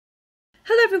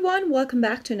Hello everyone, welcome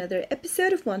back to another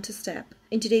episode of One to Step.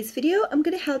 In today's video, I'm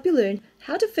going to help you learn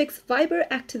how to fix Viber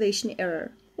activation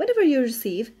error. Whenever you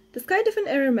receive this kind of an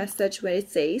error message where it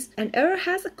says an error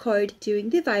has occurred during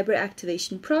the Viber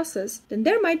activation process, then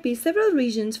there might be several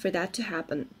reasons for that to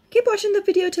happen. Keep watching the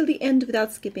video till the end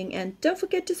without skipping, and don't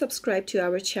forget to subscribe to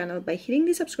our channel by hitting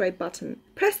the subscribe button.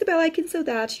 Press the bell icon so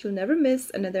that you'll never miss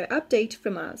another update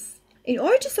from us. In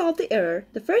order to solve the error,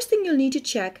 the first thing you'll need to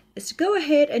check is to go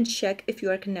ahead and check if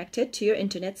you are connected to your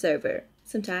internet server.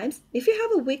 Sometimes, if you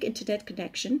have a weak internet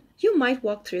connection, you might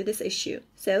walk through this issue.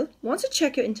 So, once you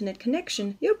check your internet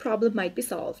connection, your problem might be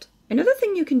solved. Another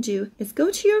thing you can do is go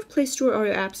to your Play Store or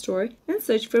your App Store and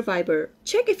search for Viber.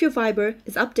 Check if your Viber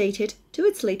is updated to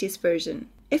its latest version.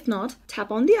 If not,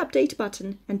 tap on the update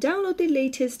button and download the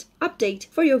latest update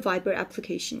for your Viber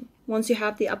application. Once you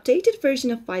have the updated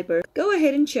version of Viber, go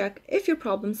ahead and check if your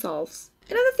problem solves.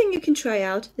 Another thing you can try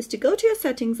out is to go to your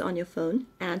settings on your phone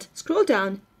and scroll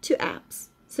down to apps.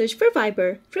 Search for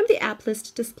Viber from the app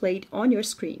list displayed on your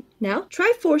screen. Now,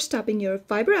 try force stopping your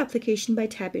Viber application by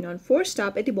tapping on Force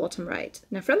Stop at the bottom right.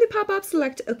 Now, from the pop-up,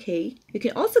 select OK. You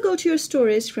can also go to your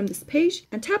storage from this page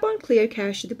and tap on Clear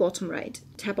Cache at the bottom right.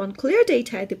 Tap on Clear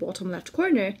Data at the bottom left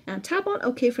corner and tap on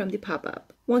OK from the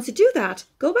pop-up. Once you do that,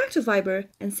 go back to Viber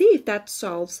and see if that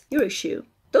solves your issue.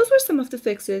 Those were some of the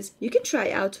fixes you can try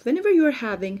out whenever you are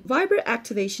having Viber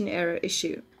activation error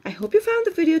issue. I hope you found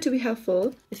the video to be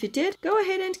helpful. If you did, go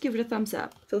ahead and give it a thumbs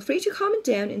up. Feel free to comment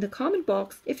down in the comment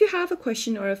box if you have a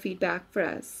question or a feedback for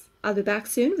us. I'll be back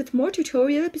soon with more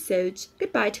tutorial episodes.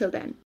 Goodbye till then.